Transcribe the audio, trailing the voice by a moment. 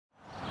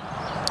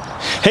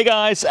Hey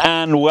guys,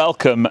 and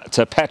welcome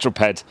to Petrol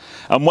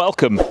and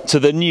welcome to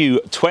the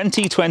new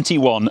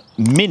 2021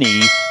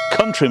 Mini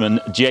Countryman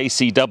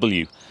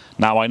JCW.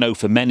 Now I know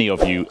for many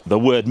of you the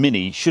word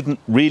mini shouldn't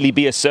really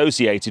be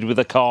associated with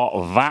a car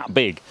that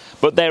big,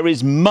 but there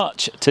is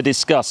much to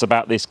discuss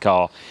about this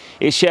car.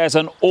 It shares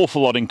an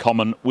awful lot in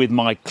common with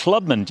my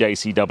Clubman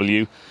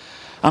JCW,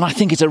 and I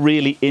think it's a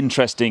really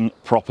interesting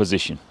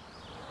proposition.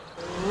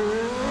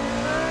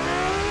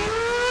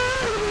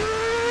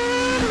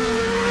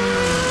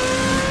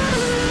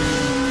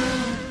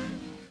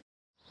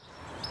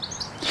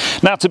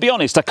 Now, to be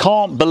honest, I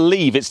can't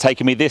believe it's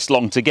taken me this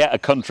long to get a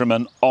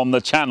Countryman on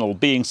the channel,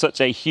 being such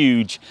a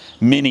huge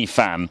Mini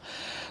fan.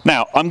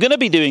 Now, I'm going to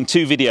be doing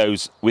two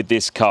videos with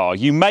this car.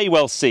 You may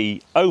well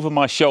see over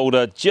my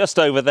shoulder, just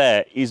over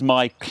there, is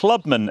my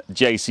Clubman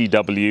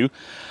JCW.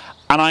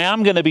 And I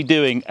am going to be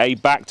doing a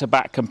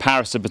back-to-back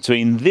comparison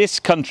between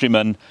this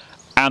Countryman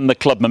and the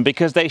Clubman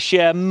because they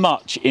share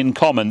much in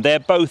common. They're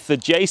both the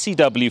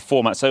JCW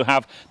format, so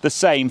have the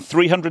same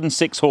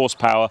 306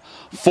 horsepower,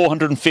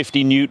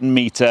 450 Newton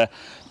meter,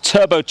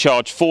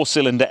 turbocharged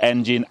four-cylinder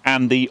engine,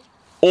 and the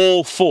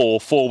all-four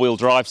four-wheel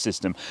drive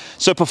system.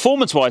 So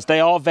performance-wise,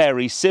 they are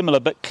very similar,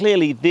 but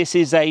clearly this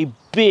is a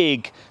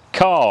big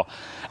car,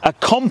 a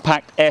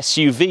compact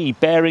SUV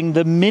bearing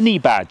the Mini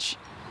badge.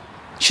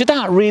 Should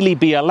that really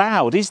be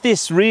allowed? Is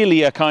this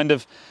really a kind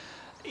of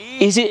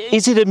Is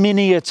it a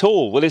Mini at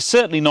all? Well, it's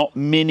certainly not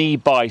Mini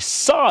by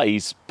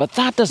size, but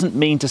that doesn't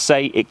mean to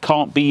say it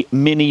can't be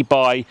Mini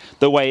by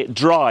the way it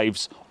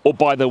drives or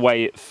by the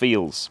way it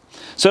feels.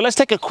 So let's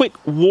take a quick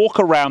walk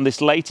around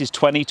this latest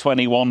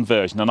 2021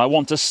 version, and I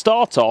want to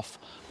start off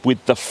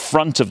with the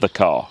front of the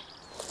car.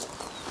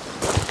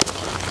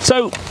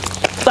 So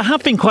there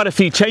have been quite a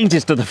few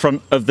changes to the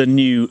front of the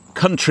new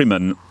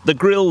Countryman. The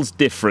grille's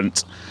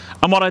different,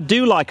 and what I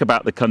do like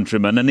about the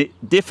Countryman, and it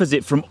differs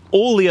it from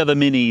all the other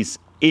Minis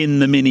in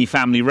the Mini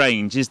family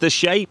range, is the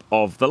shape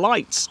of the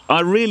lights. I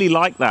really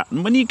like that,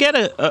 and when you get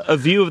a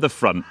view of the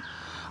front,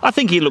 I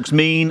think it looks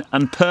mean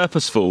and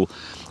purposeful.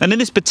 And in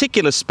this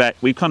particular spec,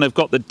 we've kind of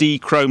got the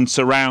de-chromed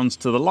surrounds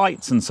to the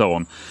lights and so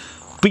on.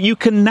 But you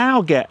can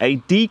now get a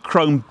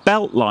de-chromed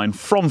belt line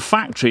from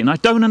factory, and I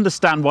don't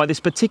understand why this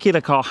particular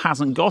car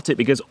hasn't got it,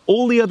 because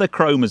all the other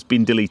chrome has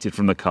been deleted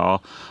from the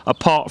car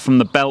apart from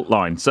the belt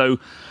line. So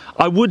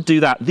I would do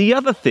that. The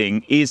other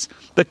thing is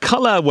the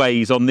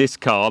colorways on this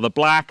car, the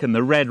black and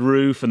the red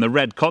roof and the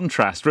red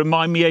contrast,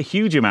 remind me a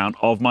huge amount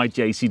of my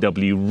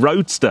JCW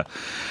Roadster.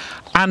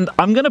 And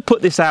I'm going to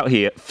put this out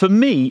here. For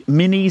me,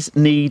 Minis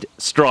need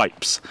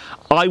stripes.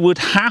 I would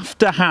have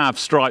to have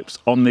stripes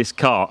on this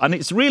car. And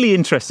it's really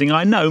interesting.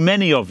 I know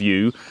many of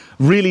you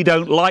really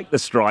don't like the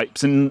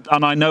stripes. And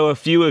I know a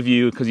few of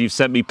you, because you've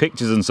sent me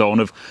pictures and so on,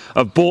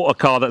 have bought a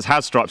car that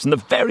has stripes. And the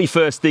very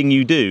first thing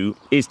you do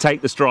is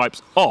take the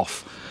stripes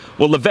off.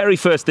 Well, the very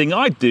first thing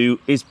I do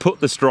is put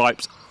the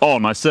stripes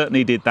on. I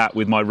certainly did that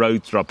with my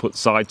Roadster. I put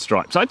side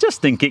stripes. I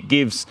just think it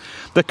gives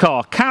the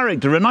car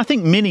character, and I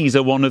think Minis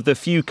are one of the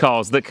few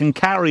cars that can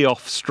carry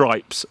off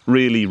stripes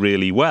really,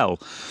 really well.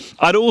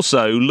 I'd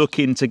also look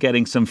into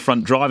getting some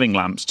front driving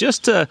lamps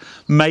just to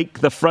make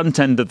the front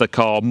end of the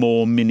car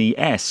more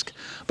Mini-esque.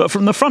 But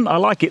from the front, I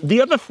like it.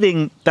 The other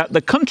thing that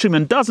the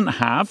Countryman doesn't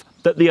have,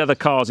 that the other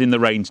cars in the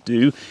range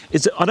do,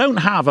 is that I don't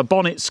have a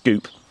bonnet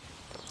scoop.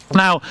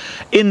 Now,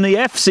 in the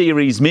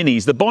F-Series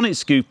Minis, the bonnet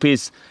scoop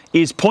is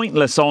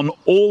pointless on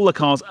all the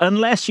cars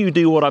unless you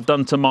do what I've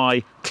done to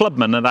my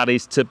Clubman, and that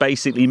is to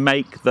basically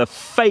make the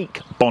fake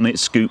bonnet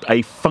scoop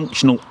a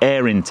functional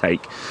air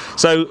intake.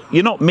 So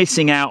you're not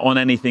missing out on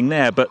anything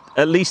there, but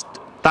at least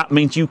that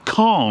means you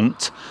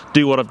can't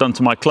do what I've done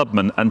to my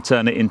Clubman and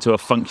turn it into a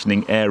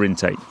functioning air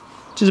intake,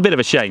 which is a bit of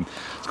a shame.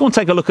 Let's go and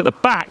take a look at the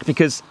back,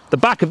 because the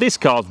back of this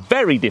car is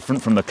very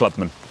different from the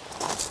Clubman.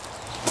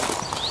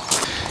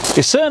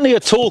 It's certainly a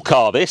tall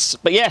car, this,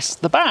 but yes,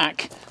 the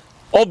back,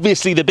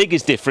 obviously the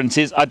biggest difference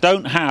is I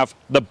don't have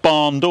the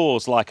barn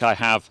doors like I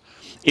have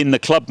in the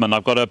Clubman.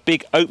 I've got a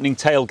big opening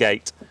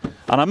tailgate,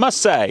 and I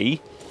must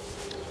say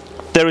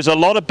there is a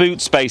lot of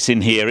boot space in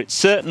here. It's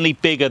certainly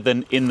bigger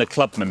than in the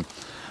Clubman.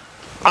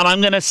 And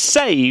I'm going to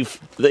save,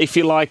 if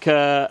you like,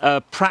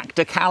 a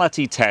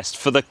practicality test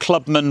for the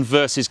Clubman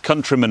versus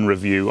Countryman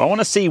review. I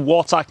want to see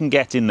what I can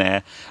get in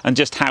there and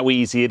just how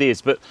easy it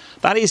is. But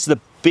that is the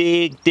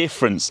big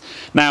difference.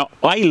 Now,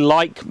 I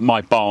like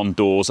my barn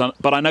doors,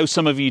 but I know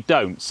some of you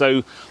don't.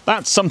 So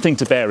that's something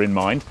to bear in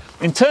mind.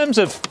 In terms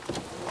of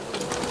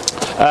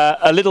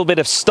a little bit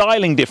of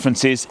styling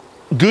differences,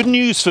 good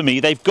news for me,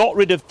 they've got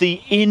rid of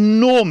the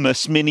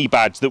enormous Mini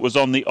badge that was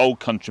on the old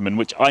Countryman,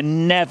 which I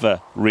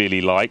never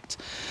really liked.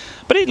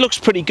 But it looks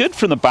pretty good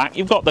from the back.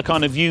 You've got the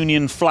kind of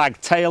Union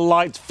flag tail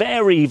lights,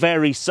 very,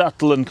 very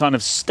subtle and kind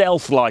of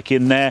stealth-like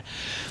in there.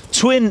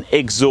 Twin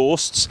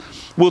exhausts.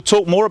 We'll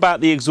talk more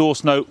about the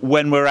exhaust note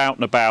when we're out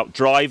and about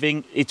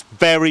driving. It's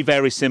very,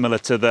 very similar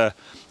to the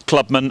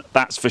Clubman,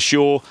 that's for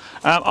sure.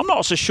 I'm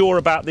not so sure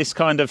about this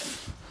kind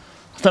of,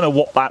 I don't know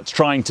what that's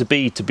trying to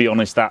be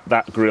honest,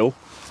 that grille.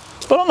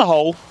 But on the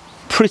whole,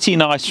 pretty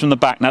nice from the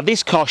back. Now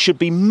this car should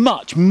be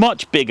much,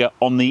 much bigger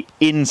on the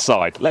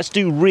inside. Let's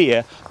do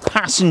rear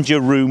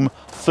passenger room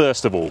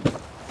first of all.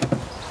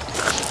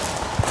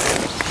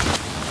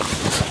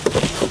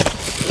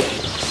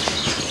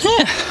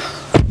 Yeah,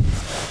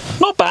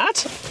 not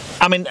bad.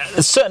 I mean,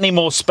 there's certainly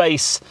more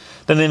space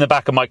than in the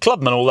back of my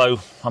Clubman, although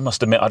I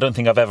must admit I don't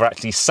think I've ever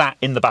actually sat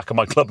in the back of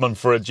my Clubman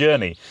for a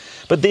journey.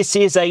 But this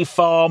is a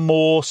far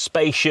more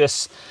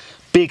spacious,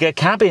 bigger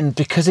cabin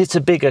because it's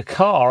a bigger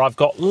car. I've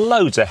got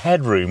loads of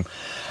headroom.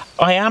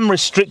 I am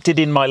restricted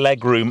in my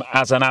legroom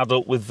as an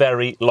adult with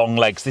very long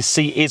legs. This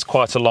seat is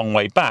quite a long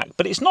way back,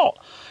 but it's not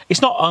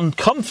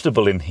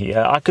uncomfortable in here.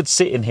 I could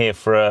sit in here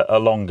for a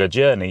longer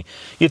journey.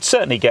 You'd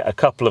certainly get a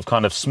couple of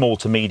kind of small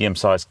to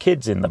medium-sized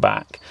kids in the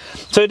back.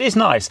 So it is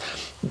nice.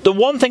 The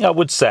one thing I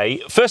would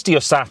say, firstly,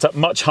 you're sat up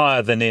much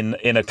higher than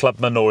in a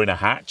Clubman or in a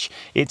hatch.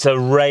 It's a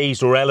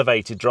raised or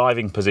elevated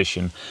driving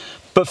position.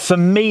 But for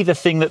me, the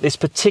thing that this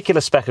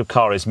particular spec of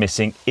car is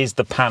missing is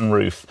the pan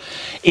roof.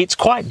 It's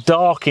quite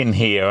dark in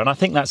here, and I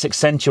think that's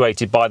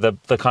accentuated by the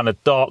kind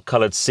of dark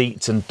coloured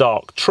seats and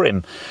dark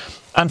trim.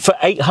 And for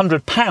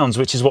 £800,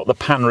 which is what the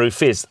pan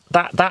roof is,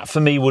 that for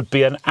me would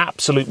be an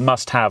absolute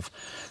must-have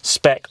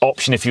spec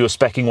option if you were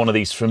speccing one of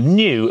these from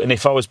new. And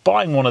if I was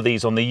buying one of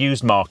these on the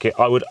used market,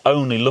 I would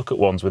only look at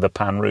ones with a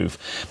pan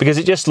roof because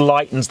it just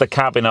lightens the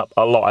cabin up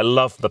a lot. I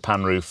love the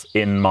pan roof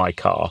in my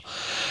car.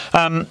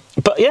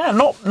 But yeah,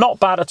 not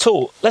bad at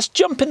all. Let's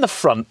jump in the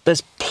front.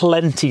 There's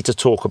plenty to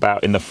talk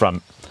about in the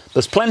front.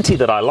 There's plenty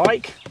that I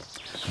like,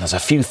 and there's a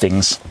few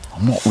things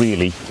I'm not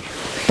really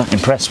that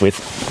impressed with.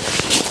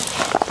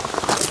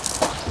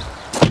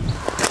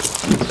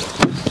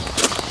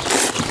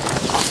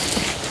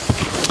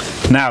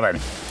 Now then,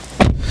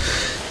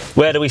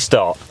 where do we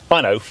start? I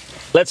know,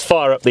 let's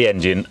fire up the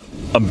engine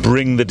and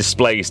bring the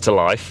displays to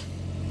life.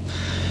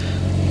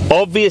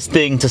 Obvious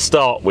thing to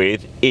start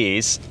with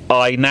is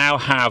I now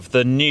have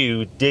the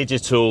new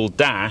digital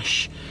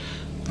dash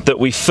that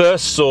we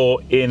first saw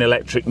in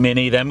Electric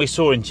Mini, then we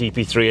saw in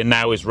GP3 and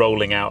now is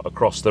rolling out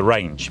across the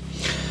range.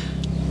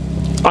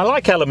 I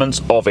like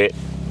elements of it,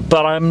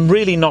 but I'm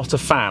really not a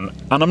fan,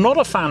 and I'm not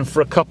a fan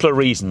for a couple of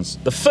reasons.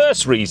 The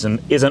first reason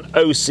is an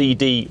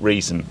OCD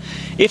reason.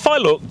 If I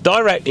look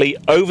directly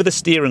over the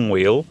steering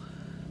wheel,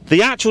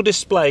 the actual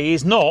display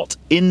is not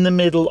in the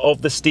middle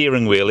of the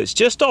steering wheel. It's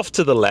just off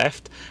to the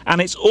left,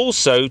 and it's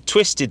also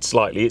twisted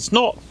slightly. It's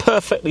not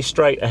perfectly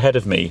straight ahead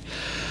of me.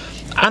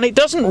 And it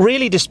doesn't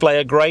really display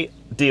a great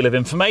deal of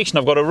information.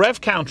 I've got a rev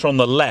counter on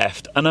the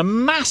left and a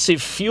massive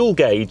fuel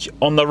gauge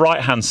on the right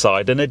hand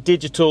side and a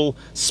digital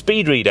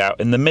speed readout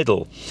in the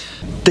middle.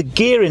 The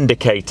gear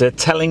indicator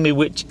telling me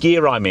which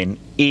gear I'm in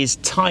is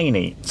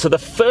tiny. So the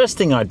first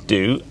thing I'd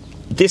do,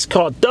 this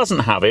car doesn't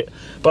have it,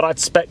 but I'd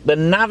spec the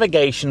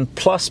Navigation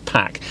Plus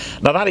pack.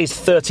 Now that is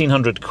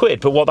 1,300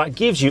 quid, but what that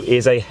gives you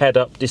is a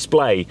head-up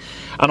display.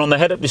 And on the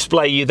head-up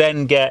display you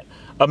then get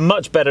a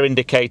much better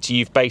indicator.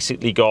 You've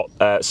basically got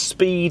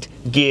speed,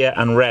 gear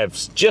and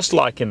revs, just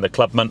like in the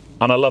Clubman,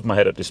 and I love my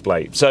head-up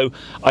display. So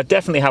I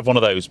definitely have one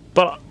of those,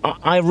 but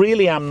I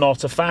really am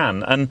not a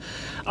fan. And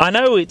I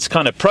know it's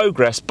kind of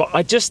progress, but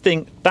I just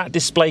think that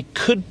display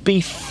could be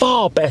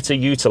far better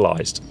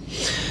utilised.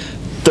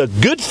 The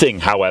good thing,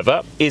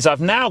 however, is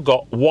I've now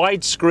got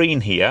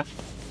widescreen here.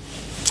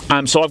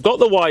 So I've got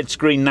the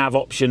widescreen nav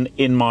option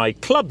in my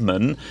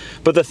Clubman,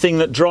 but the thing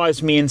that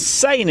drives me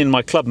insane in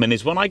my Clubman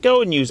is when I go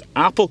and use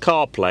Apple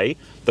CarPlay,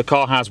 the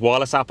car has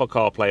wireless Apple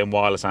CarPlay and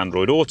wireless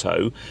Android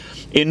Auto.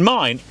 In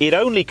mine, it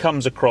only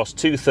comes across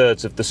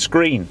 2/3 of the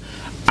screen,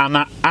 and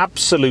that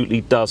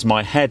absolutely does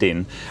my head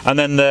in. And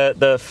then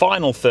the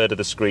final third of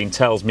the screen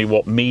tells me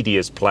what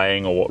media's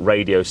playing or what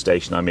radio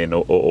station I'm in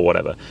or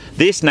whatever.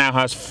 This now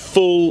has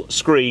full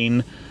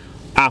screen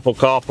Apple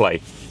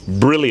CarPlay.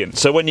 Brilliant.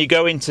 So when you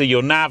go into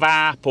your nav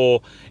app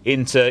or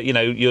into, you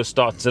know, you're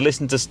starting to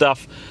listen to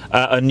stuff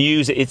and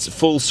use it, it's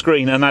full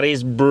screen, and that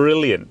is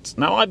brilliant.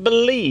 Now I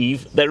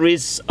believe there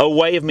is a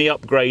way of me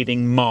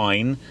upgrading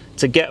mine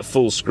to get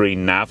full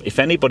screen nav. If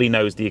anybody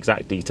knows the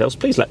exact details,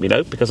 please let me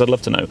know because I'd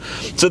love to know.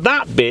 So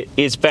that bit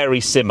is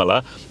very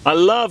similar. I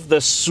love the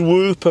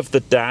swoop of the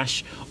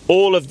dash.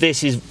 All of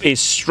this is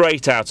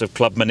straight out of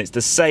Clubman. It's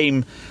the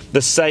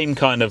same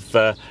kind of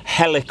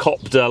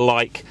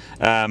helicopter-like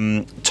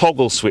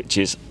toggle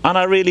switches, and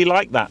I really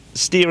like that.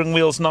 Steering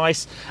wheel's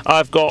nice.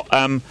 I've got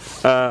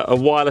a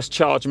wireless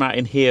charge mat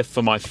in here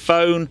for my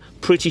phone.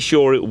 Pretty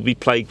sure it will be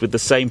plagued with the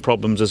same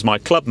problems as my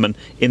Clubman,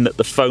 in that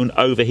the phone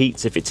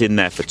overheats if it's in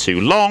there for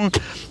too long.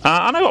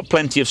 And I've got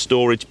plenty of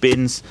storage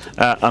bins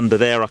under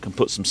there. I can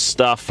put some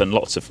stuff and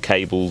lots of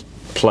cable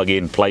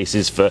plug-in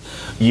places for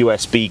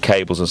USB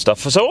cables and stuff.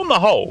 So on the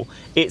whole,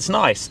 it's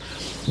nice.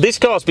 This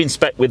car's been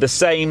spec'd with the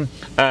same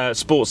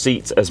sports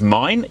seats as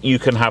mine. You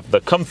can have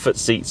the comfort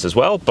seats as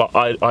well, but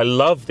I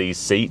love these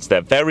seats.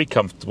 They're very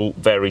comfortable,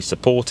 very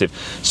supportive.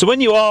 So when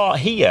you are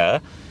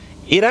here,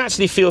 it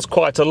actually feels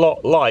quite a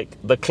lot like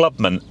the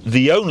Clubman.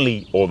 The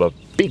only, or the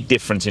big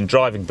difference in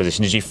driving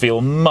position is you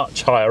feel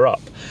much higher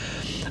up.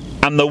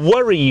 And the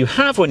worry you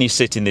have when you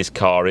sit in this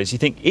car is you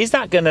think, is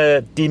that going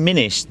to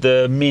diminish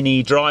the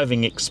Mini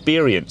driving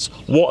experience?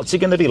 What's it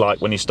going to be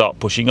like when you start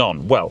pushing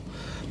on? Well,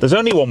 there's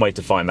only one way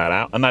to find that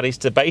out, and that is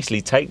to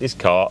basically take this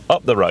car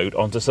up the road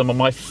onto some of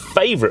my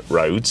favourite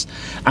roads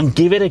and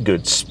give it a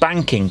good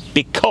spanking,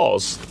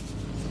 because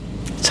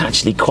it's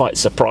actually quite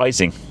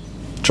surprising.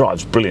 It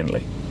drives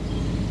brilliantly.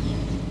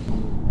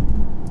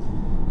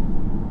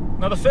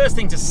 Now, the first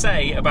thing to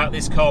say about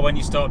this car when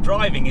you start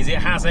driving is it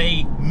has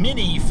a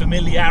Mini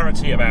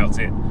familiarity about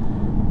it.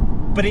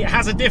 But it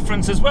has a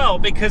difference as well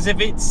because of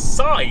its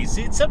size.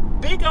 It's a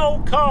big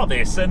old car,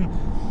 this,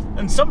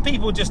 and some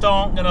people just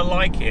aren't going to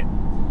like it.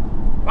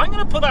 I'm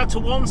going to put that to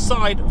one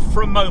side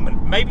for a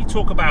moment, maybe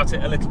talk about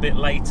it a little bit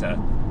later.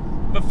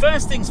 But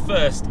first things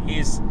first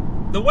is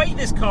the way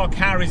this car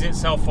carries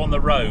itself on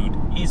the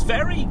road is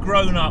very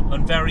grown up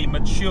and very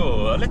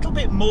mature, a little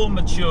bit more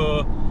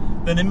mature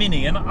than a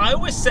Mini. And I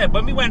always said,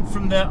 when we went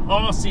from the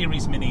R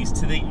series Minis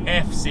to the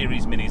F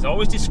series Minis, I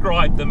always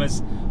described them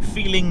as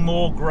feeling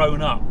more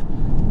grown up.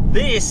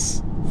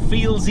 This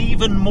feels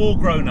even more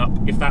grown up,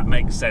 if that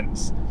makes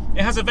sense.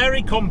 It has a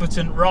very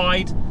competent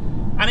ride,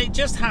 and it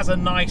just has a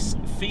nice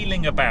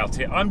feeling about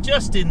it. I'm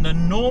just in the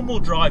normal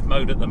drive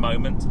mode at the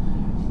moment,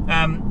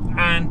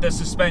 and the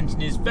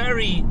suspension is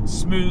very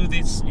smooth.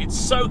 It's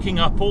soaking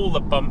up all the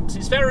bumps.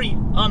 It's very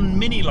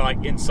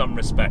un-Mini-like in some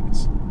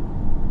respects.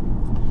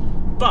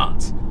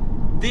 But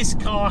this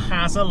car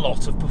has a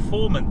lot of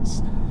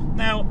performance.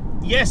 Now,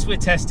 yes, we're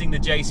testing the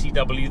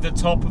JCW, the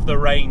top of the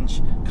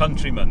range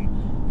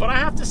Countryman, but I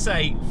have to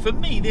say, for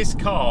me, this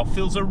car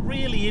fills a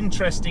really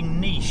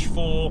interesting niche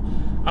for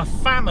a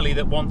family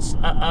that wants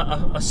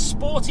a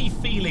sporty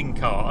feeling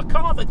car, a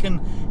car that can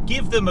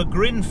give them a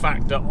grin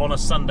factor on a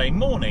Sunday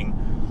morning,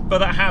 but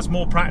that has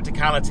more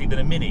practicality than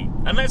a Mini.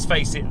 And let's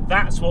face it,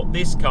 that's what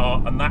this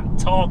car and that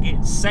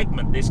target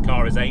segment this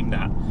car is aimed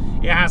at.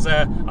 It has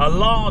a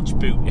large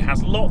boot, it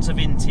has lots of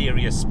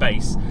interior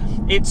space,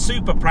 it's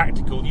super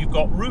practical. You've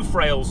got roof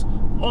rails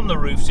on the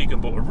roof so you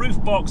can put a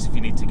roof box if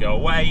you need to go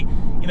away.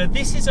 You know,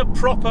 this is a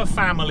proper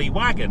family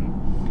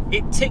wagon.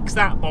 It ticks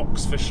that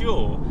box for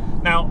sure.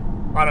 Now,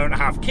 I don't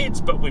have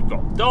kids, but we've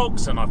got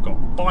dogs and I've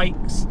got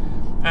bikes,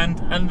 and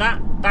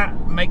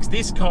that makes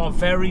this car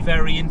very,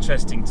 very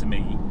interesting to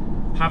me.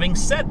 Having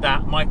said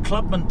that, my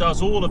Clubman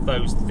does all of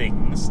those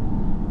things.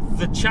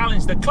 The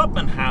challenge the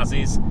Clubman has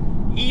is,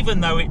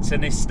 even though it's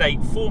an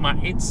estate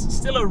format, it's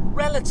still a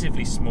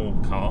relatively small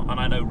car, and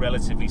I know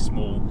relatively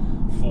small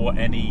for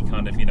any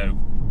kind of, you know,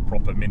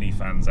 proper Mini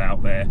fans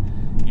out there.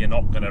 You're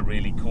not going to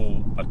really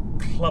call a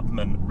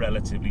Clubman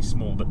relatively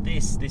small, but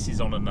this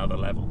is on another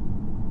level.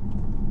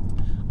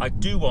 I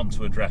do want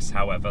to address,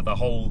 however, the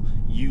whole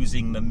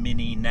using the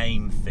Mini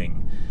name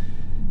thing.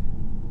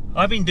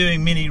 I've been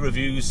doing Mini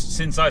reviews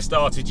since I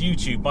started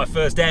YouTube. My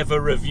first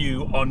ever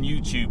review on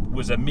YouTube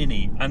was a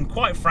Mini, and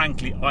quite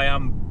frankly, I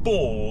am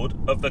bored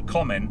of the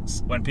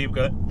comments when people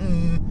go,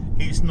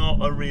 it's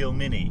not a real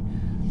Mini.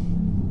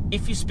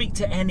 If you speak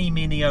to any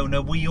Mini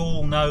owner, we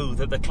all know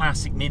that the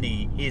classic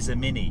Mini is a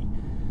Mini.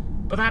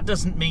 But that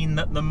doesn't mean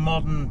that the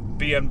modern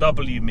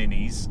BMW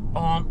Minis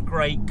aren't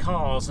great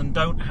cars and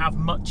don't have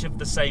much of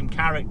the same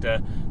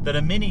character that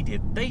a Mini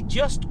did. They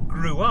just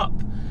grew up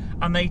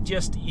and they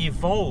just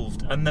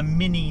evolved, and the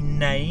Mini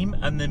name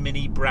and the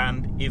Mini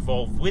brand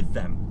evolved with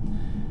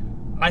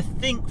them. I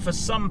think for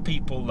some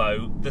people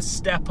though, the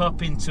step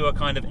up into a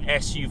kind of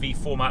SUV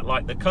format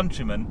like the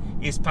Countryman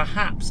is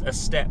perhaps a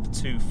step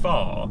too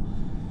far.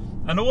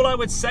 And all I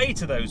would say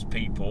to those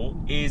people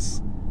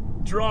is,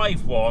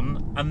 drive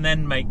one and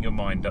then make your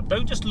mind up.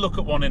 Don't just look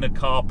at one in a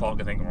car park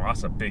and think, oh,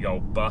 that's a big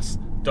old bus,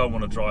 don't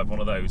want to drive one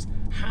of those.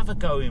 Have a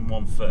go in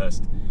one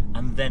first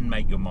and then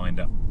make your mind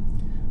up.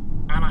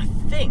 And I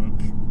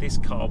think this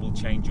car will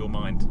change your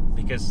mind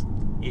because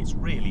it's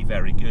really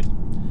very good.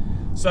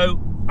 So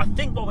I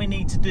think what we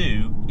need to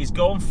do is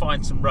go and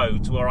find some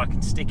roads where I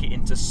can stick it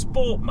into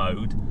sport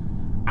mode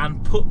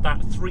and put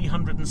that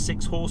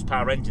 306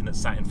 horsepower engine that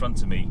sat in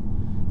front of me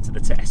to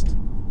the test.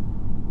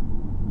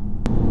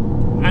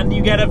 And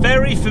you get a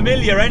very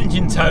familiar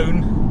engine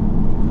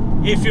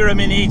tone if you're a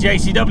Mini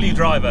JCW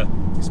driver,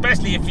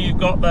 especially if you've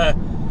got the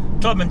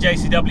Clubman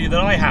JCW that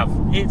I have.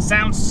 It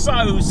sounds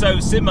so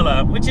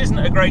similar, which isn't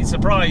a great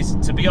surprise,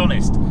 to be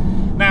honest.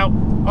 Now,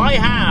 I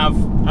have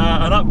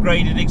an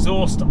upgraded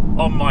exhaust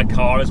on my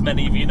car, as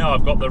many of you know.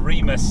 I've got the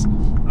Remus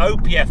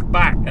OPF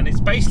back, and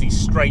it's basically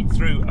straight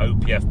through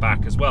OPF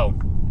back as well.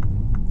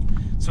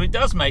 So it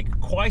does make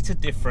quite a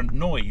different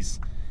noise.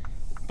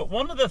 But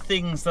one of the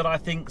things that I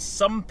think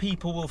some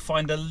people will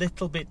find a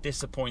little bit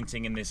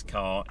disappointing in this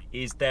car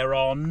is there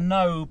are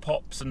no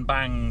pops and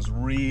bangs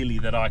really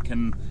that I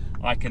can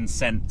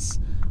sense.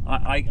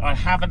 I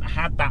haven't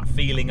had that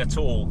feeling at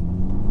all.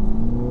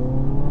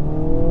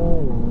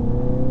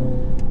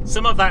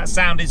 Some of that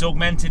sound is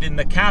augmented in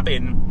the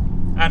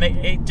cabin, and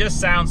it just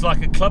sounds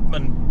like a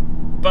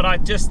Clubman, but I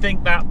just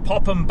think that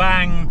pop and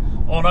bang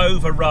on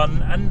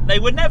overrun, and they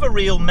were never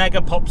real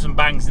mega pops and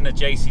bangs in a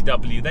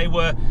JCW. They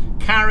were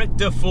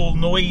characterful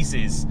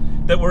noises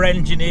that were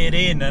engineered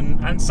in,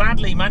 and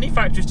sadly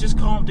manufacturers just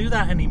can't do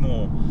that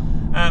anymore,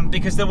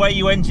 because the way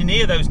you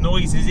engineer those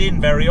noises in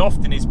very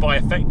often is by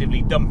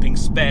effectively dumping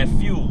spare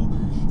fuel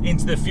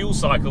into the fuel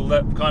cycle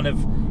that kind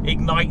of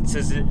ignites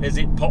as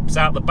it pops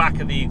out the back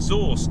of the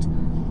exhaust,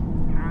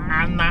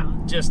 and that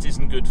just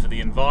isn't good for the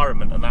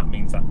environment, and that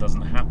means that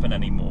doesn't happen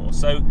anymore.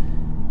 So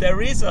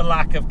there is a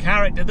lack of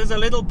character. There's a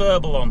little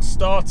burble on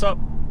startup,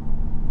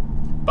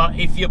 but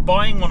if you're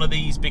buying one of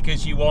these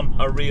because you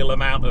want a real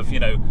amount of, you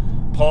know,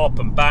 pop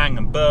and bang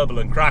and burble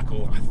and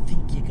crackle, I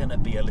think you're going to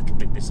be a little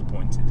bit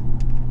disappointed.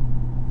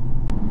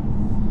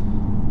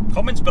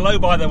 Comments below,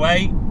 by the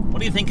way, what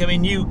do you think of my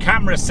new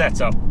camera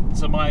setup?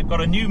 So I've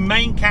got a new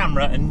main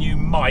camera and new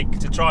mic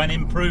to try and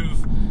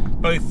improve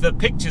both the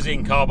pictures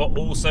in car but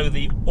also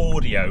the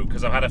audio,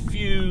 because I've had a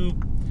few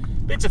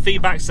bits of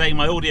feedback saying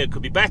my audio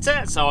could be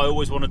better, so I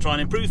always want to try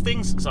and improve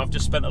things, so I've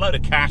just spent a load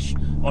of cash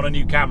on a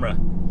new camera.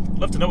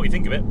 Love to know what you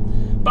think of it.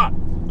 But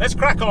let's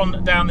crack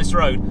on down this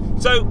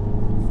road. So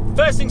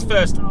first things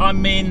first,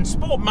 I'm in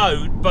sport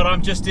mode, but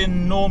I'm just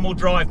in normal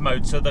drive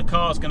mode, so the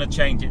car's going to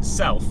change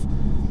itself,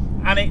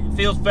 and it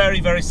feels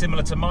very, very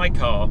similar to my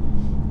car.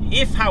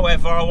 If,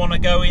 however, I want to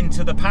go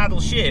into the paddle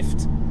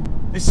shift,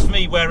 this is for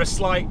me where a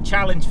slight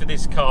challenge for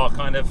this car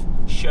kind of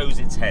shows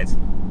its head.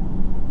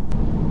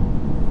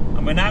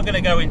 And we're now going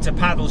to go into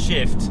paddle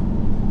shift.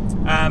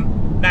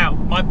 Now,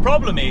 my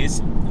problem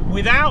is,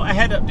 without a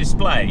head-up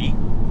display,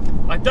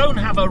 I don't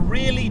have a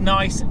really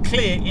nice,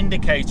 clear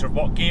indicator of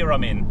what gear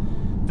I'm in.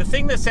 The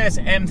thing that says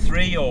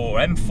M3 or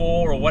M4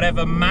 or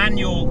whatever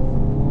manual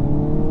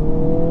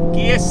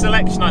gear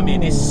selection I'm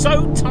in is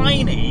so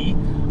tiny,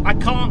 I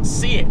can't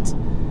see it.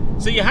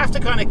 So you have to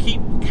kind of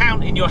keep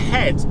count in your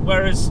head,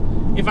 whereas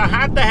if I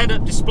had the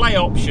head-up display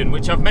option,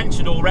 which I've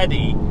mentioned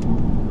already,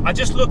 I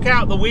just look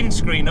out the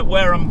windscreen at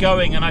where I'm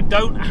going and I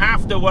don't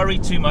have to worry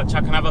too much.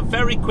 I can have a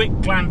very quick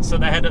glance at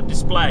the head-up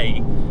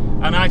display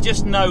and I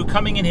just know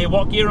coming in here,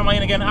 what gear am I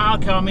in again? Ah,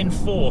 okay, I'm in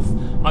fourth.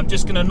 I'm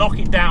just going to knock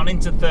it down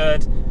into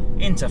third,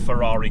 into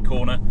Ferrari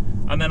corner,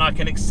 and then I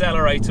can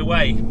accelerate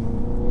away.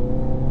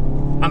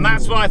 And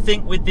that's why I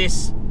think with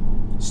this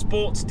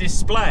sports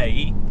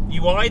display,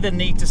 you either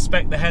need to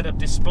spec the head-up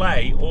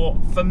display, or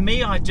for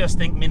me, I just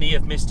think Mini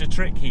have missed a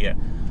trick here.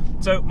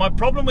 So my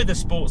problem with the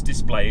sports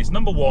display is,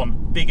 number one,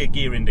 bigger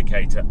gear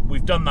indicator.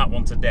 We've done that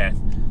one to death.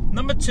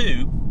 Number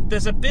two,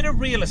 there's a bit of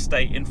real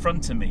estate in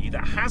front of me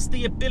that has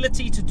the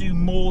ability to do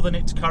more than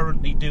it's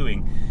currently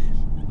doing.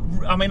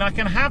 I mean, I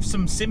can have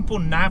some simple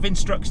nav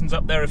instructions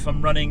up there if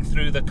I'm running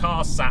through the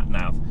car sat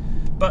nav,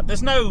 but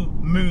there's no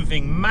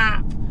moving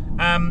map.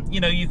 You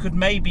know, you could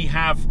maybe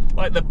have,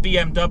 like the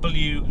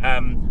BMW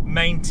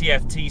main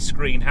TFT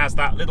screen has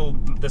that little,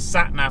 the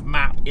sat nav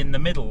map in the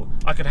middle.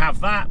 I could have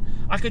that.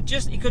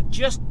 It could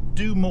just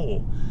do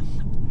more.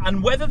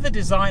 And whether the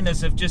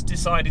designers have just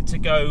decided to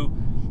go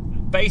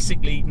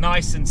basically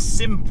nice and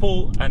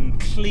simple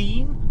and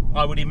clean,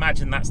 I would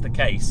imagine that's the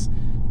case,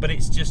 but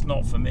it's just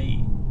not for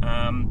me.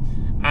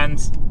 I'd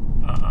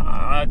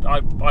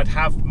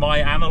have my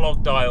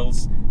analog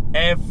dials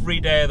every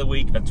day of the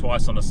week and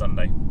twice on a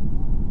Sunday.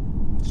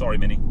 Sorry,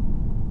 Mini.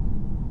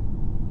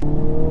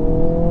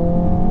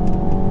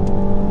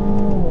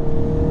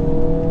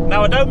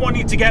 Now, I don't want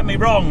you to get me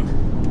wrong.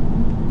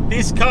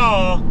 This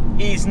car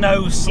is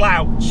no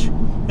slouch.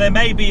 There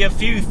may be a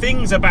few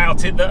things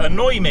about it that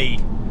annoy me,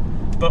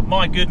 but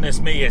my goodness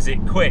me, is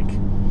it quick.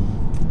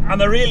 And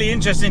the really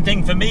interesting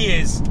thing for me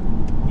is,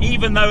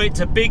 even though it's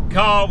a big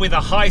car with a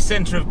high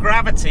center of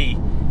gravity,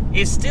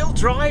 it still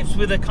drives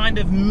with a kind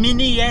of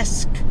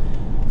Mini-esque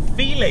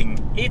feeling.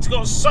 It's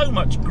got so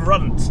much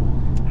grunt.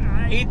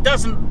 It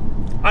doesn't,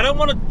 I don't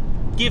want to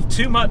give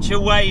too much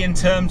away in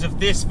terms of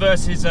this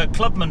versus a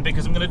Clubman,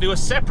 because I'm going to do a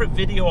separate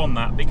video on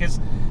that, because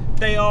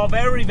they are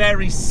very,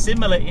 very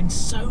similar in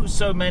so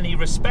many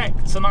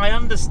respects. And I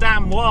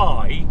understand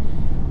why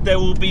there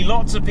will be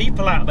lots of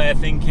people out there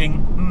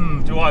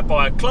thinking, do I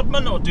buy a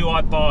Clubman or do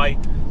I buy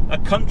a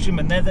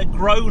Countryman? They're the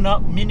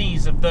grown-up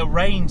Minis of the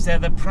range. They're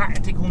the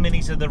practical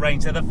Minis of the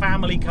range. They're the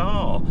family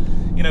car.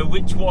 You know,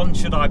 which one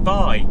should I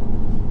buy?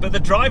 But the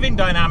driving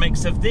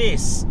dynamics of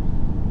this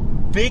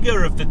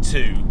bigger of the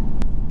two,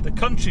 the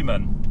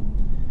Countryman,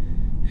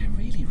 they're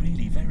really,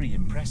 really very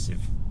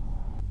impressive.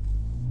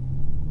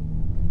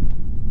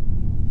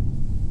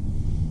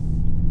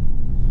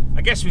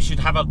 I guess we should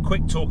have a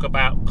quick talk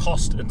about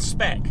cost and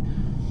spec.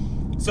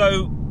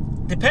 So,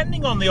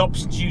 depending on the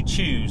options you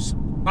choose,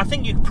 I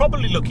think you're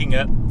probably looking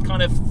at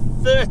kind of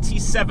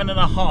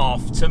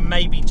 37.5 to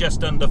maybe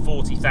just under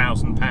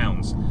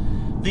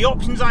 £40,000. The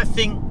options, I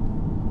think,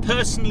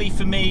 personally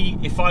for me,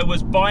 if I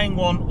was buying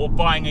one or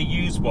buying a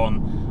used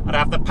one, I'd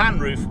have the pan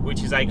roof,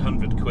 which is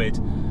 800 quid.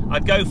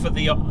 I'd go for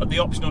the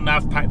optional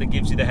nav pack that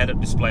gives you the head-up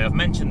display. I've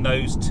mentioned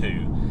those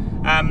two.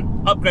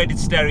 Upgraded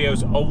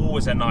stereos are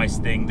always a nice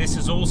thing. This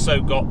has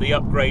also got the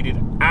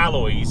upgraded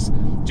alloys,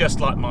 just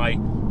like my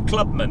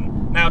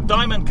Clubman. Now,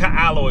 diamond cut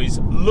alloys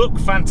look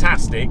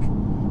fantastic,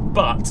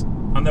 but,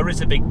 and there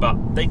is a big but,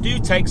 they do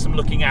take some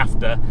looking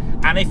after,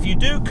 and if you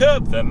do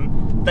curb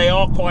them, they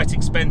are quite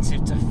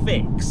expensive to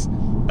fix.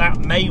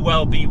 that may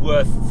well be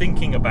worth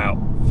thinking about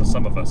for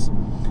some of us.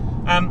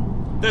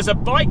 There's a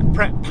bike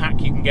prep pack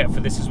you can get for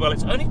this as well.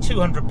 It's only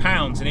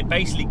 £200 and it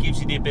basically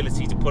gives you the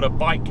ability to put a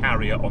bike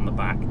carrier on the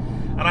back.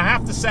 And I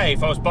have to say,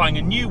 if I was buying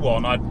a new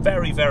one, I'd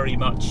very, very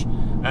much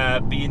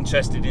be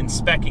interested in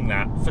speccing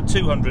that. For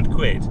 200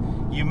 quid,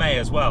 you may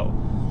as well.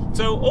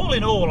 So all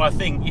in all, I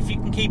think if you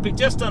can keep it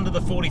just under the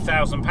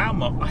 £40,000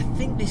 mark, I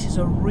think this is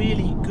a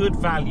really good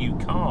value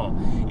car.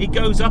 It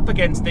goes up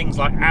against things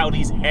like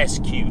Audi's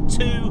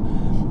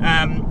SQ2,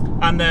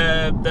 and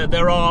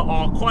there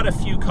are quite a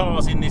few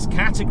cars in this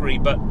category,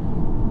 but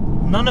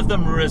none of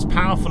them are as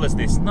powerful as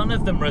this, none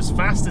of them are as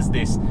fast as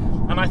this.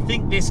 And I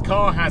think this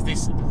car has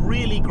this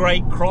really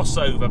great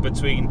crossover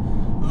between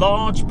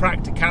large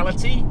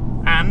practicality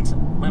and,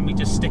 when we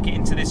just stick it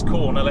into this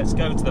corner, let's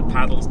go to the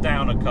paddles,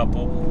 down a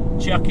couple,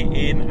 chuck it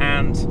in,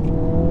 and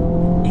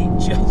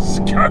it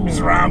just goes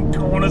around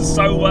corners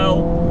so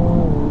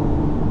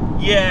well.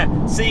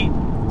 Yeah, see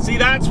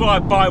that's why I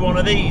buy one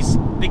of these,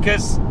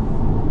 because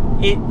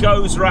it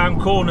goes around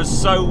corners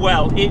so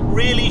well. It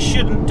really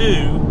shouldn't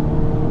do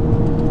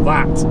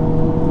that.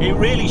 It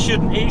really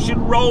shouldn't. It should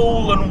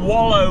roll and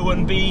wallow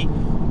and be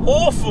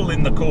awful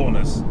in the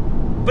corners,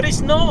 but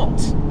it's not.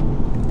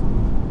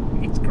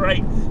 It's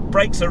great.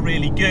 Brakes are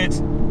really good,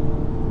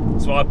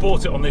 so I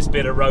bought it on this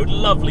bit of road.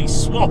 Lovely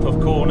swap of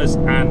corners,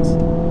 and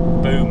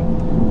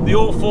boom. The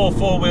all-4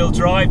 four-wheel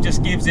drive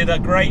just gives it a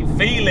great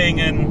feeling,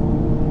 and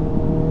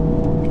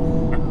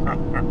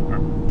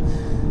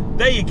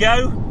there you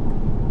go.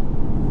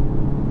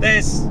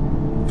 There's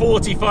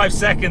 45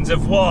 seconds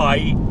of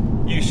why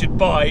you should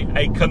buy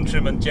a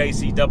Countryman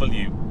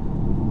JCW.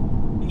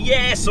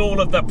 Yes, all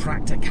of the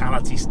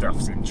practicality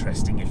stuff's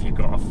interesting if you've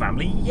got a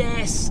family.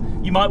 Yes,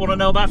 you might want to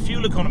know about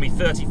fuel economy,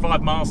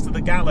 35 miles to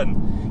the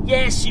gallon.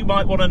 Yes, you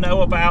might want to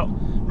know about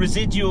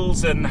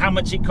residuals and how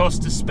much it costs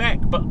to spec.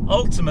 But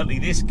ultimately,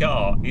 this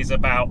car is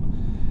about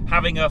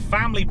having a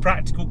family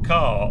practical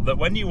car that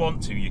when you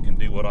want to, you can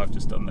do what I've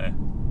just done there.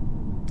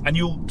 And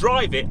you'll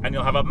drive it and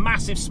you'll have a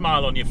massive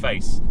smile on your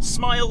face.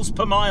 Smiles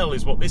per mile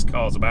is what this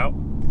car's about.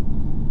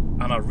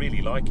 And I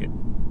really like it.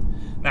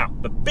 Now,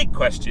 the big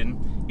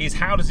question is,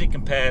 how does it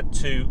compare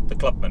to the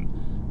Clubman?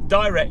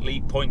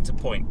 Directly point to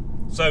point.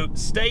 So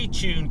stay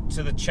tuned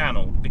to the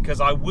channel,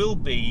 because I will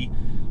be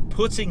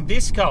putting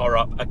this car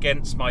up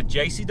against my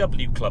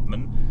JCW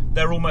Clubman.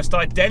 They're almost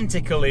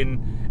identical in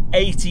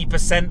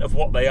 80% of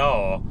what they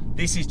are.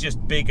 This is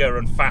just bigger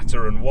and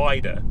fatter and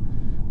wider.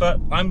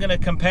 But I'm going to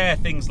compare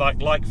things like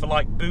for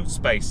like boot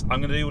space. I'm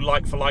going to do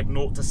like for like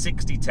 0 to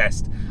 60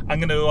 test. I'm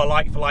going to do a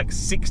like for like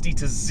 60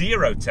 to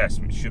 0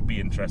 test, which should be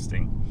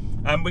interesting.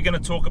 And we're going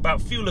to talk about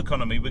fuel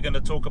economy. We're going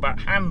to talk about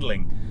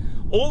handling.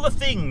 All the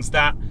things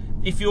that,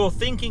 if you're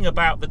thinking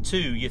about the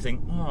two, you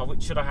think, oh,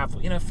 which should I have?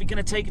 You know, if you're going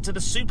to take it to the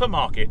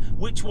supermarket,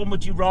 which one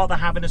would you rather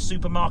have in a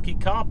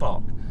supermarket car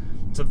park?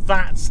 So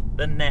that's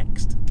the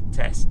next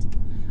test.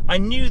 I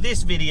knew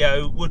this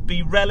video would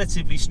be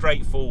relatively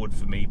straightforward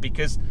for me,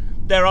 because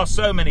there are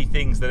so many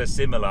things that are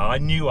similar. I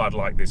knew I'd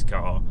like this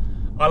car.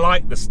 I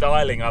like the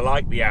styling, I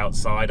like the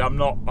outside. I'm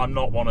not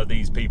one of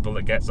these people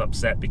that gets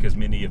upset because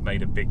Mini have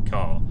made a big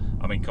car.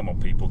 I mean, come on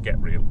people, get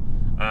real.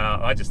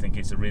 I just think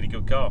it's a really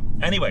good car.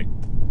 Anyway,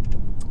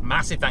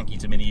 massive thank you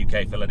to Mini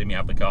UK for letting me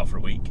have the car for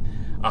a week.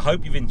 I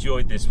hope you've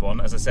enjoyed this one.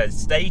 As I said,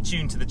 stay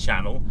tuned to the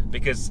channel,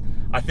 because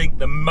I think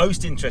the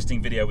most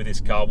interesting video with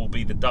this car will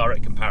be the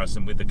direct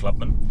comparison with the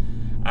Clubman.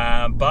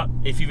 But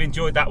if you've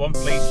enjoyed that one,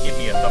 please give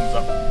me a thumbs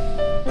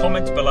up.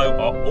 Comments below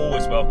are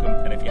always welcome,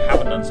 and if you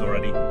haven't done so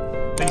already,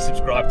 please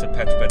subscribe to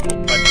Petrol, plenty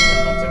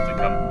more content to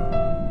come,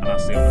 and I'll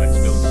see you on the next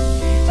build.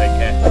 Take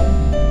care.